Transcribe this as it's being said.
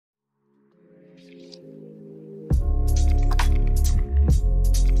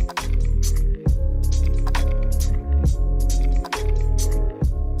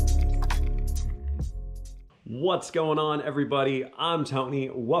What's going on, everybody? I'm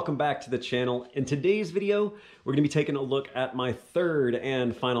Tony. Welcome back to the channel. In today's video, we're going to be taking a look at my third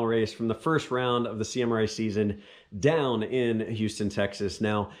and final race from the first round of the CMRA season down in Houston, Texas.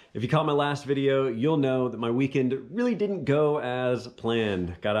 Now, if you caught my last video, you'll know that my weekend really didn't go as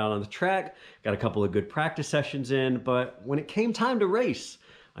planned. Got out on the track, got a couple of good practice sessions in, but when it came time to race,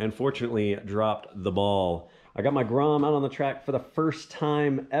 I unfortunately dropped the ball. I got my Grom out on the track for the first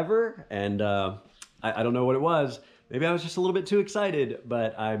time ever, and I don't know what it was. Maybe I was just a little bit too excited,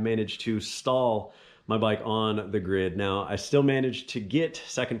 but I managed to stall my bike on the grid. Now, I still managed to get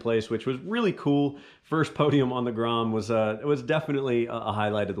second place, which was really cool. First podium on the Grom was definitely a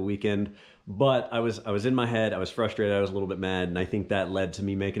highlight of the weekend, but I was in my head, I was frustrated, I was a little bit mad, and I think that led to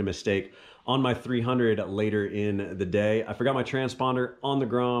me making a mistake on my 300 later in the day. I forgot my transponder on the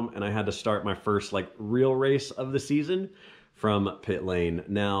Grom, and I had to start my first real race of the season from pit lane.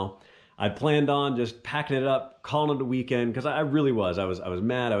 Now, I planned on just packing it up, calling it a weekend, because I really was. I was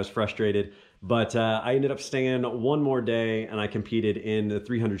mad, I was frustrated, but I ended up staying one more day, and I competed in the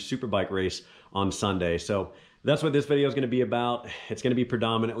 300 Superbike race on Sunday. So that's what this video is going to be about. It's going to be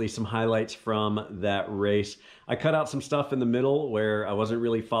predominantly some highlights from that race. I cut out some stuff in the middle where I wasn't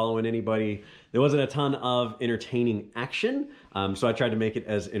really following anybody. There wasn't a ton of entertaining action, so I tried to make it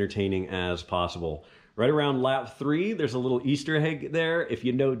as entertaining as possible. Right around lap 3, there's a little Easter egg there. If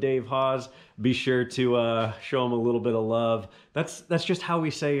you know Dave Hawes, be sure to show him a little bit of love. That's just how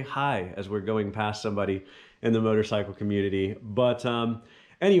we say hi as we're going past somebody in the motorcycle community. But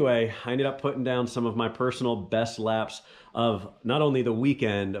anyway, I ended up putting down some of my personal best laps of not only the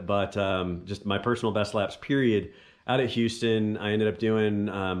weekend, but just my personal best laps, period. Out at Houston, I ended up doing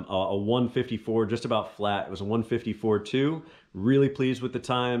a 154, just about flat. It was a 154.2. Really pleased with the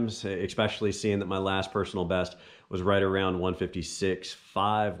times, especially seeing that my last personal best was right around 156.5,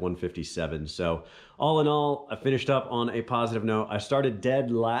 157. So all in all, I finished up on a positive note. I started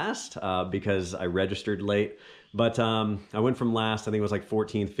dead last because I registered late, but I went from last, I think it was like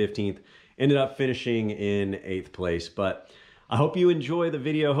 14th, 15th, ended up finishing in 8th place. But I hope you enjoy the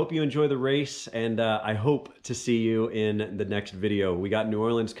video, hope you enjoy the race, and I hope to see you in the next video. We got New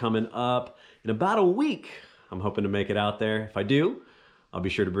Orleans coming up in about a week. I'm hoping to make it out there. If I do, I'll be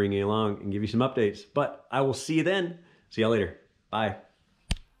sure to bring you along and give you some updates. But I will see you then. See y'all later. Bye.